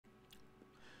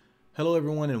Hello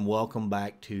everyone and welcome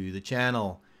back to the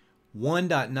channel.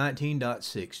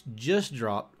 1.19.6 just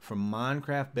dropped from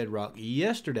Minecraft Bedrock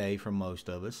yesterday for most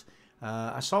of us.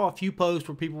 I saw a few posts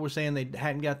where people were saying they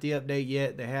hadn't got the update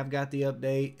yet. They have got the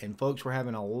update, and folks were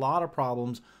having a lot of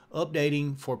problems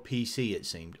updating for PC, it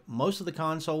seemed. Most of the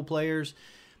console players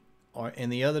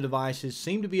and the other devices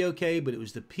seemed to be okay, but it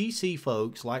was the PC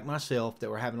folks like myself that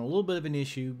were having a little bit of an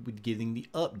issue with getting the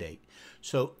update.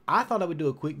 So I thought I would do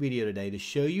a quick video today to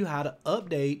show you how to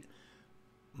update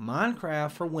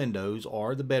Minecraft for Windows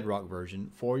or the Bedrock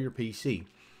version for your PC.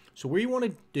 So what you want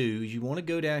to do is you want to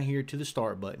go down here to the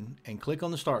start button and click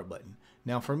on the start button.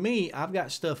 Now for me, I've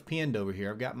got stuff pinned over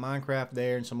here. I've got Minecraft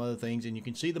there and some other things, and you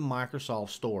can see the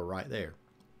Microsoft Store right there.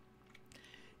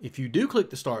 If you do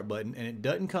click the start button and it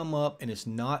doesn't come up and it's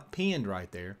not pinned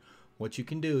right there, what you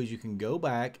can do is you can go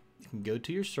back, you can go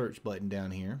to your search button down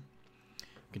here.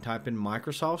 You can type in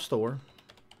Microsoft Store.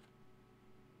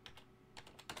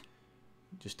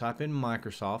 Just type in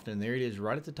Microsoft, and there it is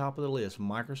right at the top of the list,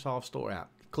 Microsoft Store app.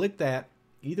 Click that.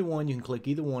 Either one, you can click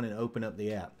either one and open up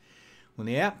the app. When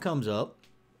the app comes up,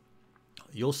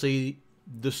 you'll see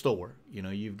the store. You know,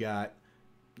 you've got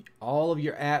all of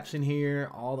your apps in here,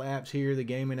 all the apps here, the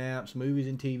gaming apps, movies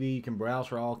and TV. You can browse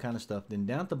for all kind of stuff. Then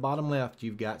down at the bottom left,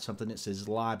 you've got something that says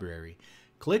library.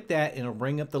 Click that and it'll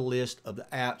bring up the list of the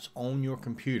apps on your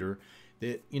computer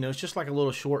that, you know, it's just like a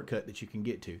little shortcut that you can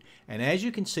get to. And as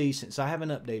you can see, since I haven't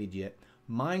updated yet,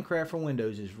 Minecraft for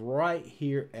Windows is right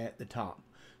here at the top.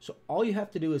 So all you have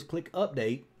to do is click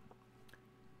update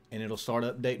and it'll start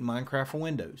updating Minecraft for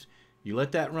Windows. You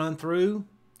let that run through.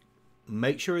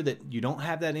 Make sure that you don't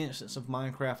have that instance of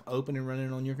Minecraft open and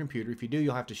running on your computer. If you do,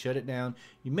 you'll have to shut it down.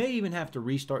 You may even have to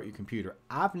restart your computer.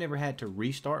 I've never had to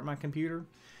restart my computer.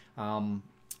 I'm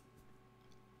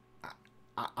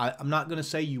not going to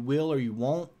say you will or you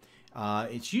won't.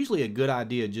 It's usually a good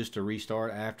idea just to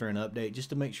restart after an update,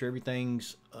 just to make sure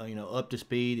everything's up to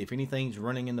speed. If anything's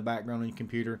running in the background on your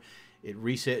computer, it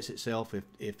resets itself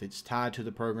if it's tied to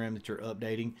the program that you're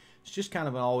updating. It's just kind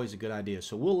of always a good idea.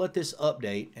 So we'll let this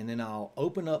update, and then I'll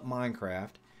open up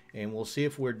Minecraft, and we'll see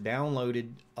if we're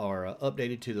downloaded or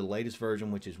updated to the latest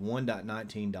version, which is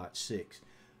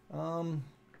 1.19.6.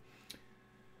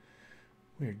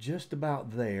 We're just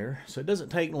about there, so it doesn't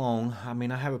take long. I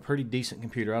mean, I have a pretty decent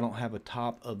computer. I don't have a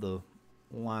top of the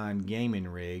line gaming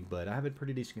rig, but I have a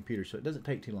pretty decent computer, so it doesn't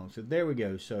take too long. So there we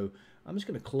go. So I'm just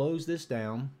going to close this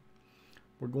down.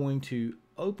 We're going to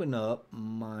open up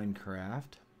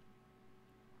Minecraft,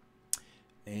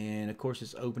 and of course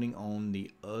it's opening on the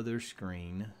other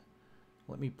screen.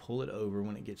 Let me pull it over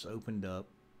when it gets opened up.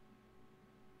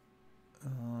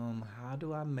 How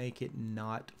do I make it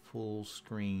not full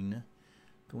screen?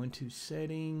 Go into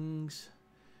settings.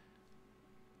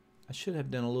 I should have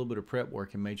done a little bit of prep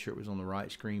work and made sure it was on the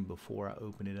right screen before I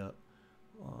open it up.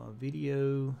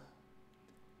 Video.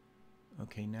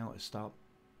 Okay, now it stopped.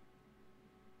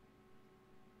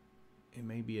 It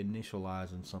may be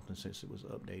initializing something since it was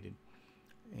updated.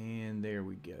 And there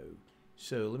we go.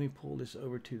 So let me pull this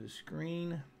over to the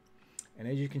screen. And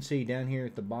as you can see down here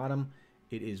at the bottom,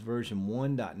 it is version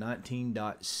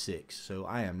 1.19.6. So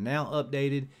I am now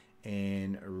updated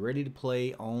and ready to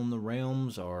play on the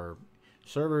realms or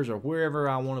servers or wherever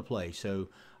I want to play. So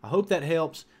I hope that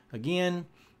helps. Again,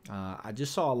 I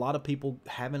just saw a lot of people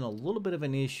having a little bit of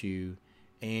an issue,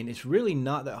 and it's really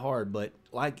not that hard, but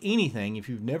like anything, if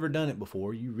you've never done it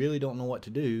before, you really don't know what to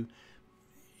do,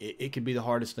 it could be the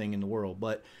hardest thing in the world.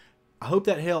 But I hope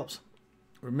that helps.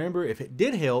 Remember, if it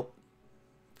did help,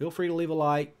 feel free to leave a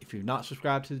like. If you've not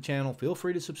subscribed to the channel, feel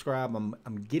free to subscribe.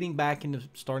 I'm getting back into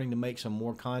starting to make some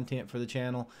more content for the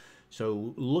channel,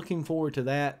 so looking forward to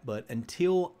that. But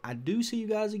until I do see you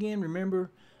guys again, remember,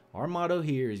 our motto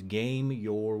here is game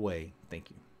your way.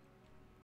 Thank you.